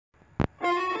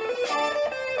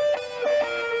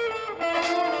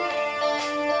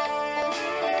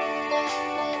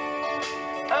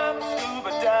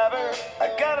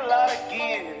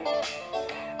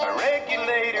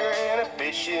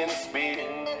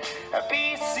a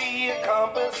PC, a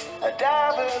compass, a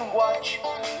diving watch,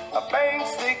 a bang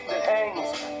stick that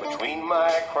hangs between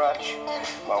my crotch,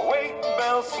 my weight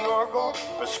belt, snorkel,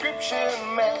 prescription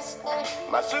mask,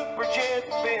 my super jet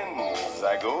fins.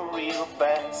 I go real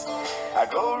fast, I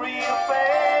go real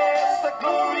fast, I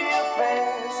go real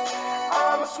fast.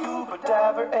 I'm a scuba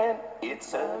diver and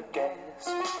it's a gas.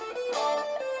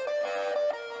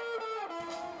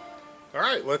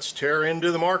 Alright, let's tear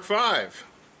into the Mark 5.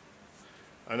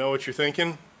 I know what you're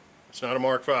thinking. It's not a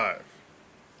Mark 5.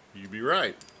 You'd be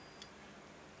right.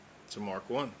 It's a Mark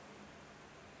 1.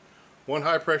 One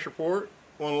high pressure port,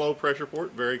 one low pressure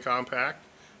port, very compact,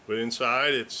 but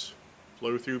inside it's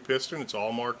flow through piston. It's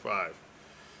all Mark 5.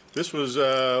 This was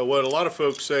what a lot of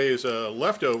folks say is a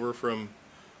leftover from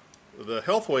the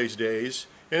Healthways days,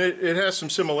 and it has some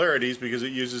similarities because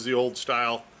it uses the old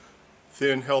style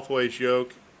thin Healthways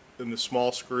yoke and the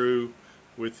small screw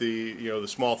with the the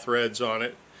small threads on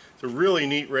it. It's a really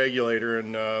neat regulator,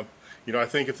 and I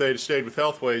think if they had stayed with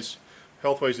Healthways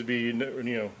would be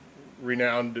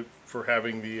renowned for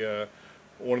having the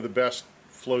one of the best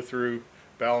flow-through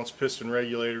balanced piston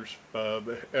regulators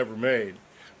ever made.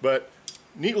 But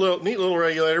neat little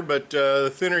regulator, but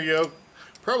the thinner yoke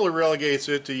probably relegates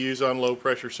it to use on low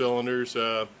pressure cylinders.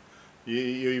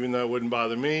 Even though it wouldn't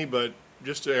bother me, but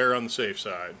just to err on the safe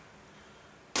side.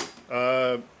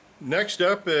 Next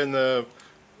up, and the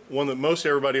one that most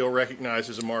everybody will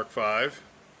recognize as a Mark 5,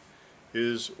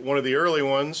 is one of the early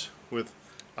ones with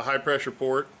a high pressure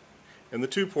port and the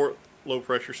 2-port low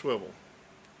pressure swivel.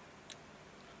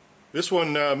 This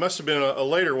one must have been a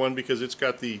later one because it's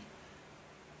got the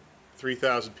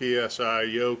 3000 psi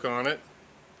yoke on it.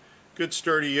 Good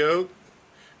sturdy yoke,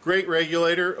 great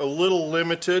regulator, a little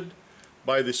limited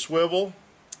by the swivel.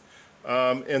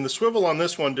 And the swivel on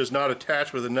this one does not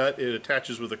attach with a nut, it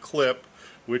attaches with a clip,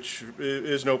 which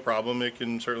is no problem. It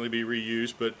can certainly be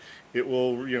reused, but it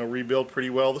will rebuild pretty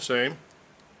well the same.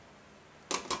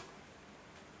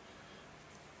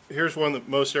 Here's one that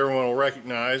most everyone will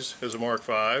recognize as a Mark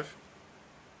 5.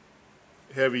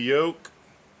 Heavy yoke,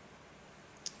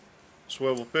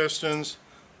 swivel pistons.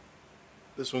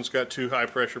 This one's got 2 high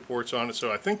pressure ports on it,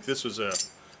 so I think this was a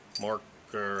Mark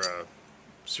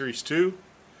Series 2.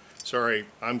 Sorry,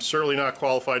 I'm certainly not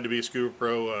qualified to be a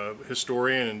Scubapro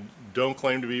historian and don't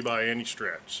claim to be by any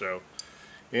stretch. So,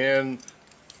 and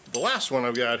the last one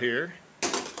I've got here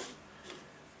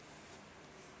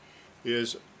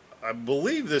is, I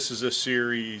believe this is a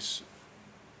Series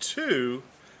 2,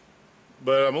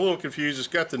 but I'm a little confused. It's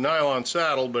got the nylon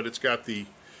saddle, but it's got the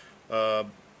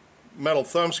metal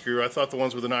thumb screw. I thought the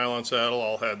ones with the nylon saddle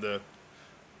all had the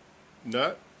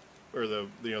nut or the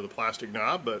plastic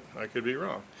knob, but I could be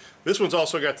wrong. This one's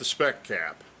also got the spec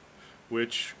cap,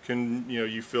 which can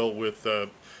you fill with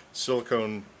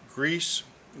silicone grease,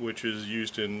 which is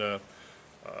used in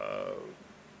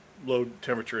low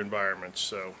temperature environments.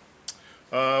 So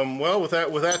well, with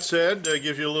that said,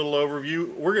 gives you a little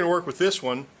overview. We're going to work with this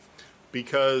one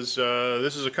because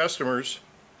this is a customer's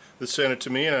that sent it to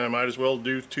me, and I might as well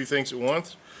do 2 things at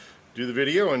once: do the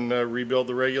video and rebuild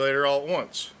the regulator all at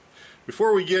once.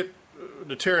 Before we get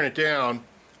to tearing it down,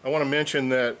 I want to mention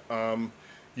that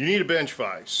you need a bench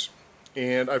vise,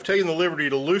 and I've taken the liberty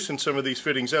to loosen some of these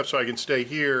fittings up so I can stay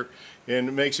here, and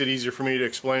it makes it easier for me to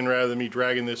explain rather than me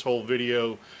dragging this whole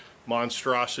video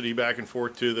monstrosity back and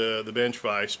forth to the bench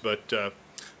vise. But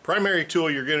primary tool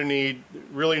you're going to need,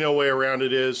 really no way around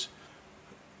it, is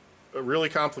a really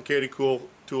complicated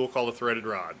tool called a threaded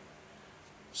rod.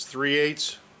 It's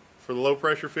 3/8 for the low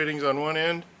pressure fittings on one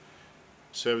end,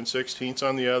 7/16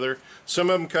 on the other. Some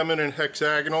of them come in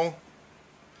hexagonal,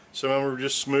 some of them are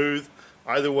just smooth.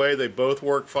 Either way, they both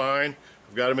work fine.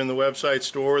 I've got them in the website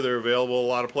store. They're available a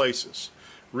lot of places.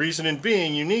 Reason in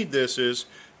being you need this is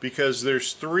because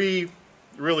there's 3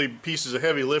 really pieces of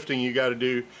heavy lifting you got to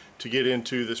do to get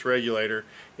into this regulator,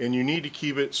 and you need to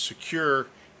keep it secure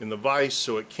in the vise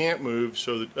so it can't move,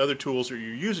 so that other tools that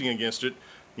you're using against it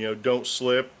don't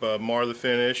slip, mar the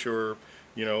finish, or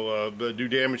do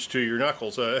damage to your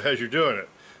knuckles as you're doing it.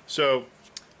 So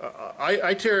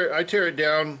I tear it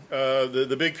down,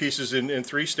 the big pieces, in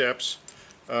 3 steps,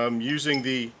 using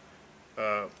the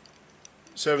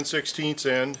 7/16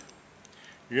 end.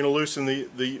 You're going to loosen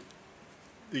the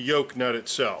yoke nut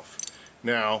itself.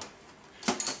 Now,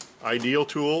 ideal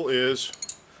tool is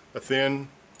a thin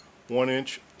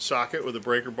 1-inch socket with a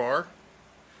breaker bar,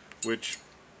 which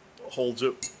holds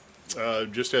it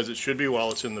just as it should be while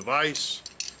it's in the vise.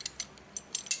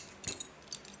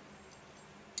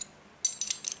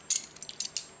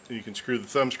 You can screw the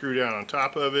thumb screw down on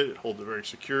top of it. It holds it very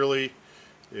securely.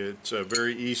 It's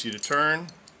very easy to turn.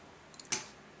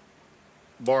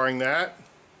 Barring that,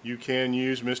 you can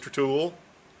use Mr. Tool,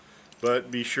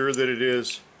 but be sure that it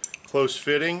is close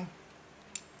fitting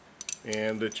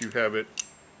and that you have it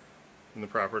in the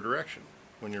proper direction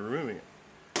when you're removing it.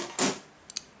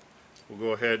 We'll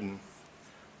go ahead and,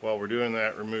 while we're doing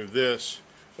that, remove this.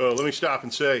 Oh, let me stop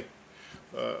and say,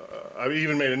 I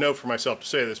even made a note for myself to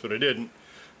say this, but I didn't.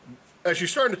 As you're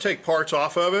starting to take parts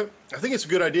off of it, I think it's a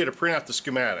good idea to print out the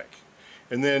schematic.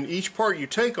 And then each part you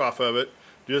take off of it,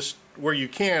 just where you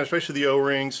can, especially the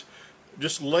O-rings,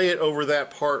 just lay it over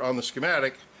that part on the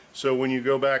schematic, so when you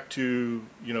go back to,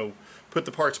 you know, put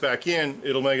the parts back in,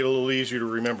 it'll make it a little easier to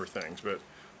remember things. But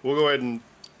we'll go ahead and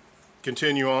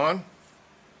continue on.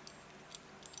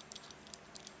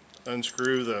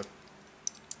 Unscrew the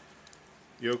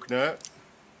yoke nut.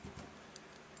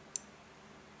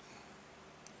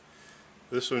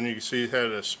 This one you can see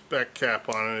had a spec cap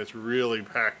on it. It's really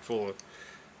packed full of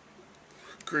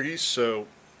grease, so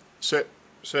set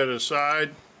it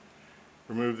aside,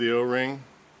 remove the O-ring.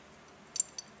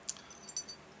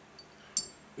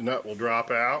 The nut will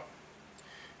drop out.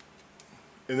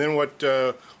 And then what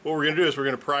we're going to do is we're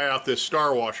going to pry out this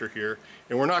star washer here,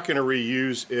 and we're not going to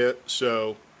reuse it,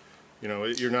 so you know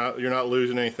you're not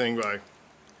losing anything by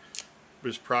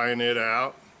just prying it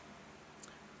out.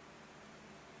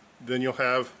 Then you'll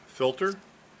have filter,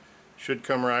 should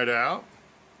come right out,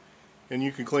 and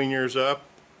you can clean yours up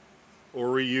or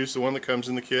reuse the one that comes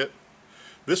in the kit.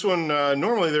 This one,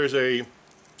 normally there's a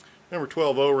number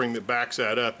 12 O-ring that backs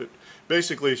that up. It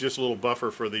basically is just a little buffer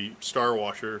for the star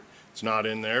washer. It's not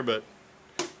in there, but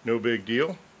no big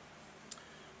deal.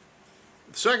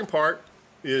 The second part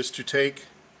is to take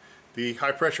the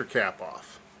high pressure cap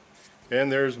off,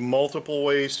 and there's multiple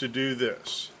ways to do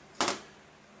this.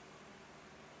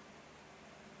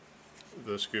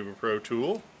 The Scubapro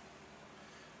tool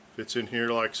fits in here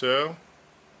like so.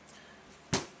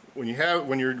 When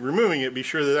you're removing it, be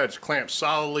sure that that's clamped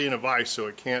solidly in a vise so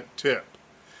it can't tip,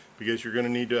 because you're going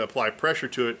to need to apply pressure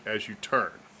to it as you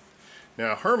turn.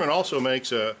 Now, Herman also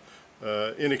makes a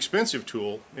inexpensive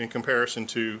tool in comparison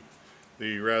to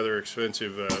the rather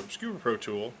expensive Scubapro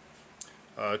tool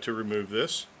to remove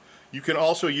this. You can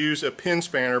also use a pin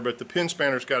spanner, but the pin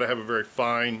spanner's got to have a very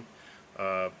fine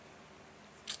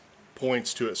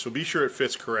points to it, so be sure it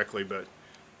fits correctly. But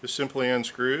this simply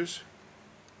unscrews.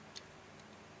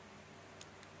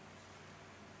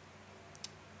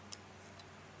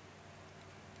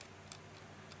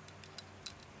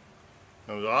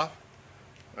 Comes off.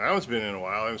 That one's been in a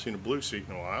while. I haven't seen a blue seat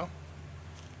in a while.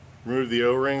 Remove the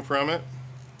O-ring from it.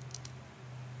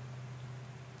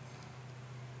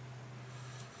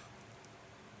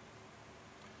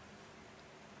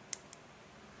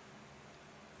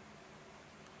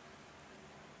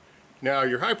 Now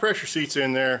your high pressure seat's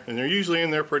in there, and they're usually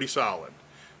in there pretty solid.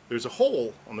 There's a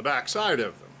hole on the back side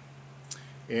of them,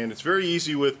 and it's very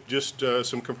easy with just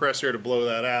some compressed air to blow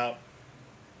that out.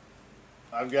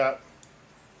 I've got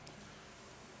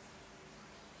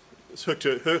it's hooked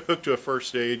to a first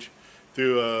stage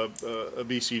through a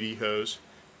BCD hose,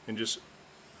 and just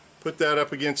put that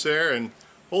up against there and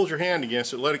hold your hand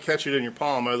against it. Let it catch it in your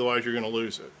palm, otherwise you're going to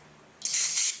lose it.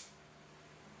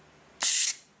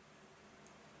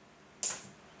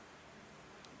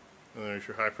 And there's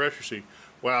your high pressure seat.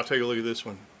 Wow, take a look at this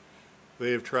one.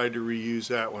 They have tried to reuse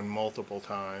that one multiple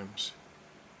times.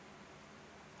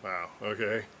 Wow,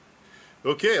 okay.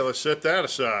 Okay, let's set that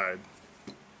aside.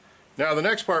 Now the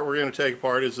next part we're going to take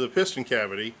apart is the piston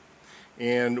cavity.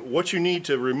 And what you need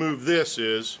to remove this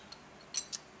is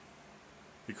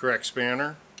the correct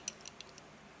spanner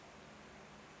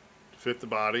to fit the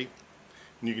body.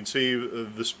 And you can see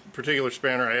this particular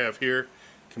spanner I have here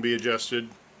can be adjusted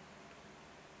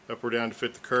up or down to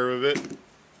fit the curve of it.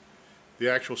 The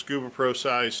actual Scubapro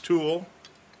size tool,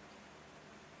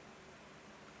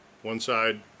 one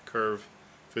side curve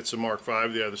fits the Mark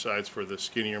 5, the other side's for the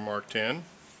skinnier Mark 10.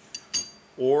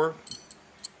 Or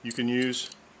you can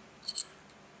use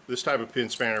this type of pin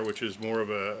spanner, which is more of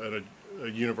a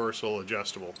universal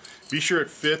adjustable. Be sure it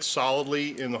fits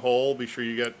solidly in the hole. Be sure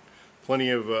you got plenty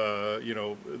of, you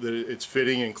know, that it's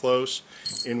fitting and close.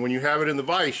 And when you have it in the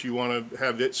vise, you want to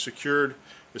have it secured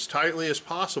as tightly as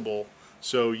possible,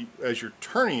 so as you're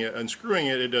turning it, unscrewing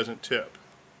it, it doesn't tip.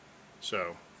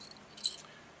 So,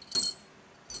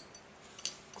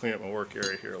 clean up my work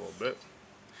area here a little bit.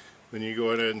 Then you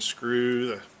go ahead and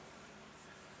screw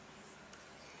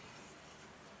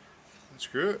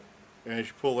it, and as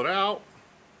you pull it out,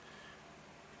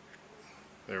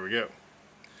 there we go.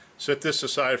 Set this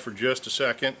aside for just a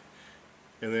second,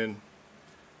 and then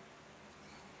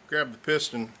grab the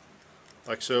piston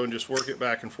like so and just work it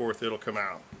back and forth. It'll come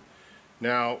out.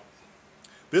 Now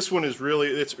This one is really,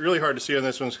 it's really hard to see on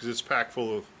this one because it's packed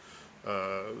full of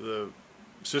the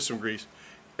system grease.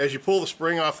 As you pull the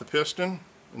spring off the piston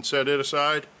and set it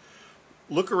aside,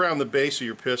 look around the base of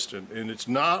your piston, and it's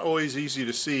not always easy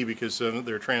to see because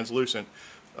they're translucent.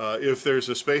 If there's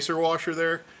a spacer washer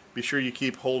there, be sure you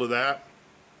keep hold of that.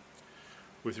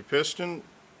 With your piston,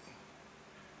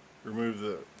 remove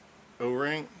the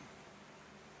O-ring,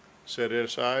 set it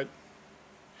aside.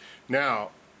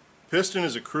 Now, piston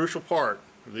is a crucial part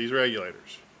of these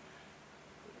regulators.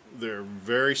 They're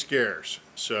very scarce,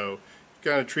 so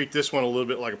kind of treat this one a little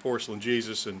bit like a porcelain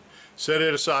Jesus and set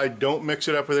it aside. Don't mix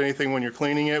it up with anything when you're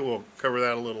cleaning it. We'll cover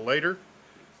that a little later.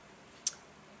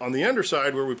 On the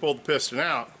underside where we pulled the piston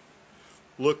out,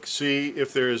 look, see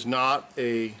if there is not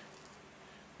a,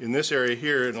 in this area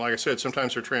here, and like I said,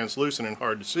 sometimes they're translucent and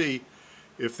hard to see,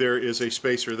 if there is a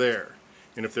spacer there.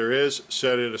 And if there is,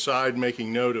 set it aside,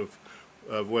 making note of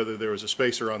whether there was a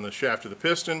spacer on the shaft of the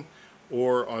piston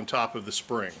or on top of the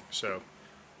spring. So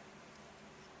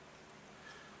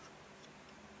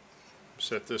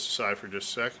set this aside for just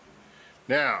a sec.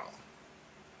 Now,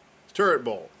 turret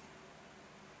bolt.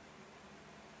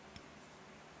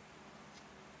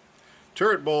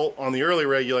 Turret bolt on the early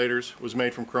regulators was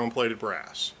made from chrome-plated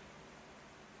brass.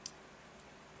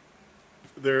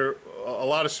 There a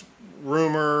lot of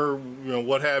rumor,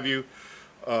 what have you.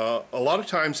 A lot of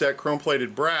times that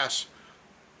chrome-plated brass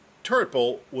turret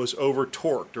bolt was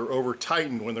over-torqued or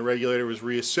over-tightened when the regulator was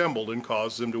reassembled and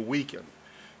caused them to weaken.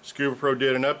 Scubapro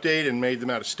did an update and made them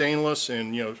out of stainless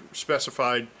and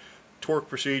specified torque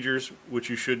procedures, which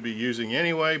you should be using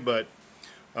anyway, but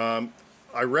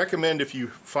I recommend, if you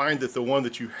find that the one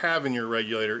that you have in your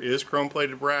regulator is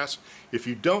chrome-plated brass, if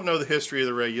you don't know the history of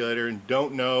the regulator and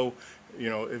don't know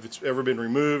if it's ever been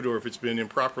removed or if it's been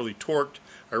improperly torqued,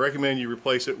 I recommend you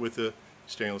replace it with a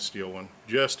stainless steel one,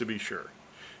 just to be sure.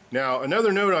 Now,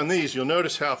 another note on these, you'll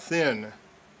notice how thin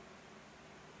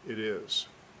it is.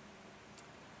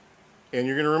 And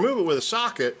you're going to remove it with a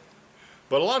socket,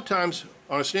 but a lot of times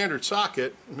on a standard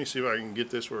socket, let me see if I can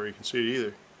get this where you can see it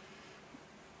either.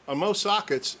 On most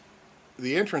sockets,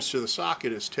 the entrance to the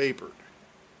socket is tapered.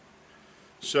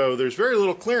 So there's very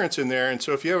little clearance in there, and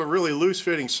so if you have a really loose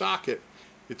fitting socket,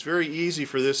 it's very easy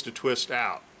for this to twist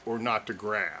out or not to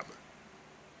grab.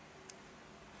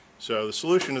 So the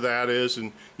solution to that is,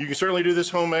 and you can certainly do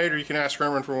this homemade or you can ask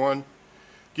Herman for one,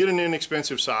 get an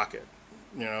inexpensive socket,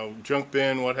 junk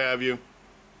bin, what have you,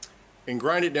 and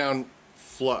grind it down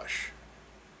flush.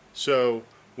 So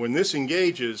when this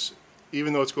engages,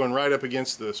 even though it's going right up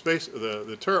against the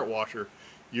the turret washer,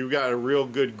 you've got a real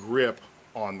good grip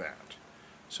on that.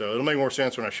 So it'll make more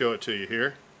sense when I show it to you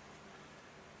here.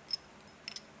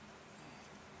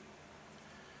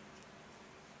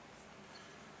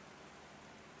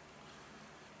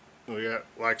 We got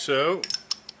like so.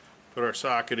 Put our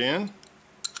socket in,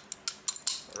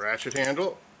 a ratchet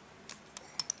handle,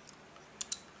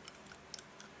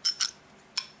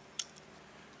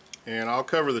 and I'll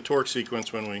cover the torque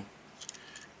sequence when we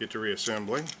get to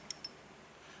reassembling.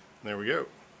 There we go.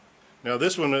 Now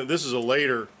this one, this is a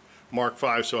later Mark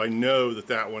 5, so I know that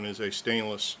that one is a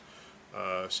stainless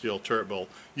steel turret bolt.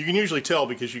 You can usually tell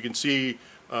because you can see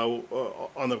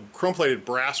on the chrome-plated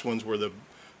brass ones where the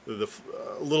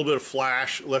little bit of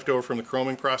flash left over from the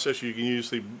chroming process. You can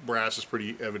usually, brass is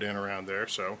pretty evident around there.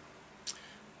 So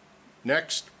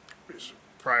next is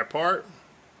pry apart,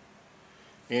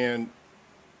 and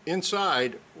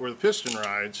inside where the piston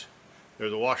rides,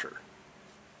 there's a washer.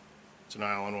 It's an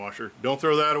nylon washer. Don't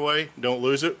throw that away. Don't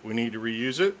lose it. We need to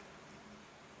reuse it.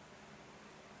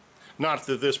 Not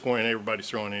that at this point everybody's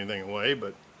throwing anything away,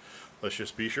 but let's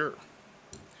just be sure.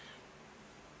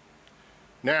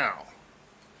 Now,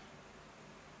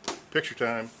 picture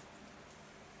time.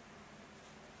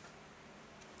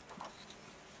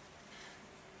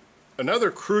 Another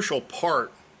crucial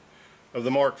part of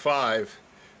the Mark 5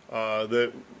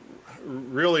 that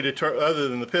really, other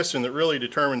than the piston, that really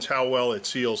determines how well it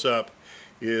seals up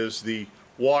is the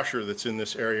washer that's in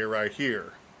this area right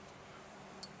here,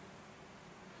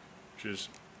 which is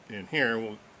in here.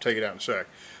 We'll take it out in a sec.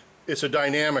 It's a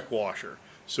dynamic washer,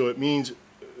 so it means,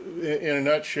 in a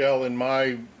nutshell, in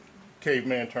my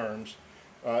caveman terms,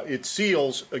 it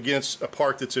seals against a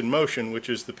part that's in motion, which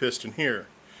is the piston here,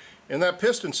 and that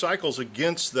piston cycles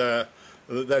against that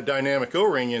dynamic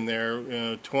O-ring in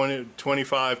there 20,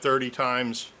 25, 30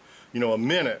 times a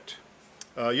minute.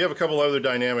 You have a couple other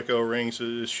dynamic O-rings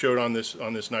as showed on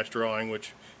this nice drawing,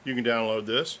 which you can download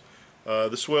this.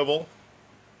 The swivel,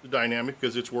 the dynamic,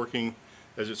 because it's working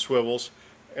as it swivels,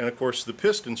 and of course the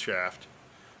piston shaft,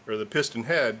 or the piston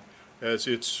head, as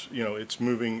it's it's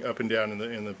moving up and down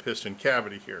in the piston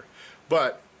cavity here.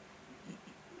 But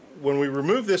when we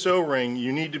remove this O-ring,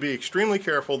 you need to be extremely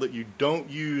careful that you don't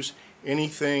use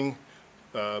anything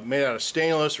made out of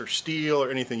stainless or steel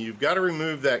or anything. You've got to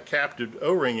remove that captive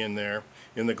O-ring in there,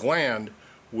 in the gland,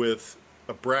 with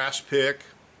a brass pick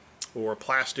or a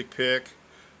plastic pick,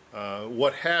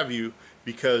 what have you,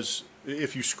 because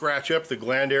if you scratch up the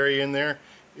gland area in there,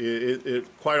 it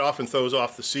quite often throws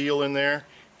off the seal in there,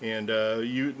 and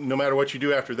no matter what you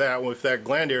do after that, if that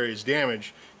gland area is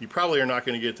damaged, you probably are not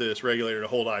going to get this regulator to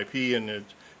hold IP, and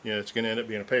it's going to end up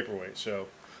being a paperweight. So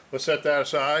let's set that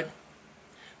aside.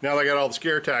 Now that I got all the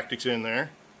scare tactics in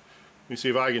there, let me see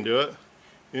if I can do it.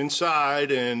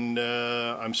 Inside, and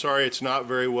I'm sorry it's not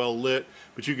very well lit,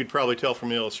 but you could probably tell from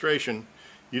the illustration,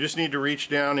 you just need to reach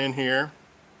down in here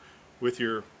with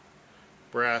your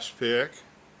brass pick,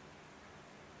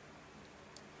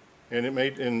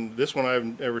 and this one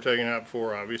I've never taken out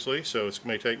before, obviously, so it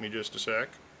may take me just a sec,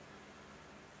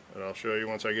 but I'll show you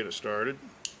once I get it started.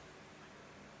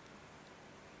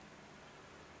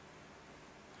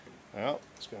 Well,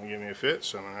 it's going to give me a fit,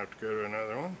 so I'm going to have to go to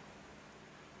another one.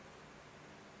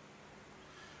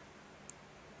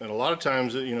 And a lot of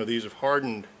times, these have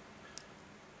hardened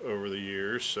over the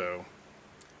years, so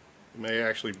it may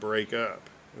actually break up,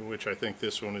 which I think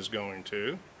this one is going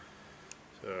to.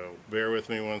 So bear with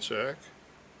me one sec.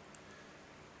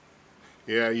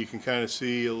 Yeah, you can kind of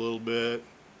see a little bit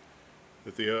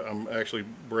that I'm actually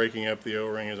breaking up the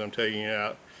O-ring as I'm taking it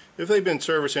out. If they've been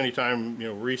serviced any time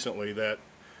recently, that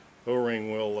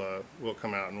O-ring will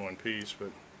come out in one piece,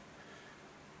 but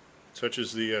such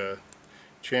is the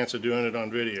chance of doing it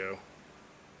on video.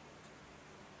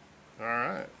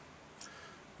 Alright,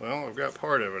 well, I've got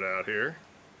part of it out here.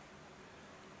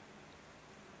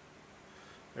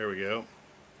 There we go.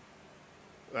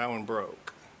 That one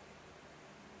broke.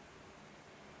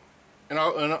 And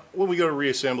when we go to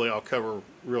reassembly, I'll cover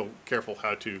real careful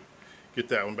how to get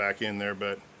that one back in there,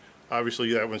 but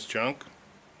obviously that one's junk.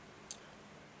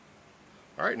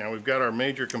 Alright, now we've got our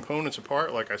major components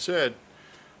apart. Like I said,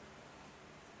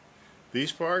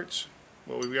 these parts,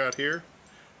 what we've got here,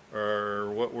 are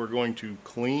what we're going to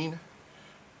clean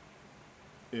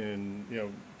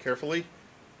and carefully,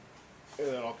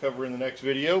 and I'll cover in the next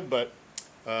video. But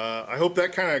I hope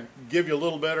that kind of give you a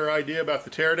little better idea about the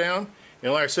teardown.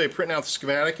 And like I say, printing out the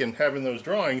schematic and having those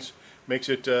drawings makes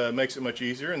it much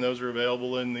easier, and those are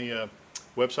available in the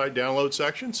website download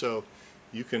section, so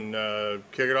you can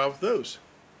kick it off with those.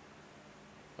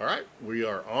 Alright, we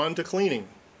are on to cleaning.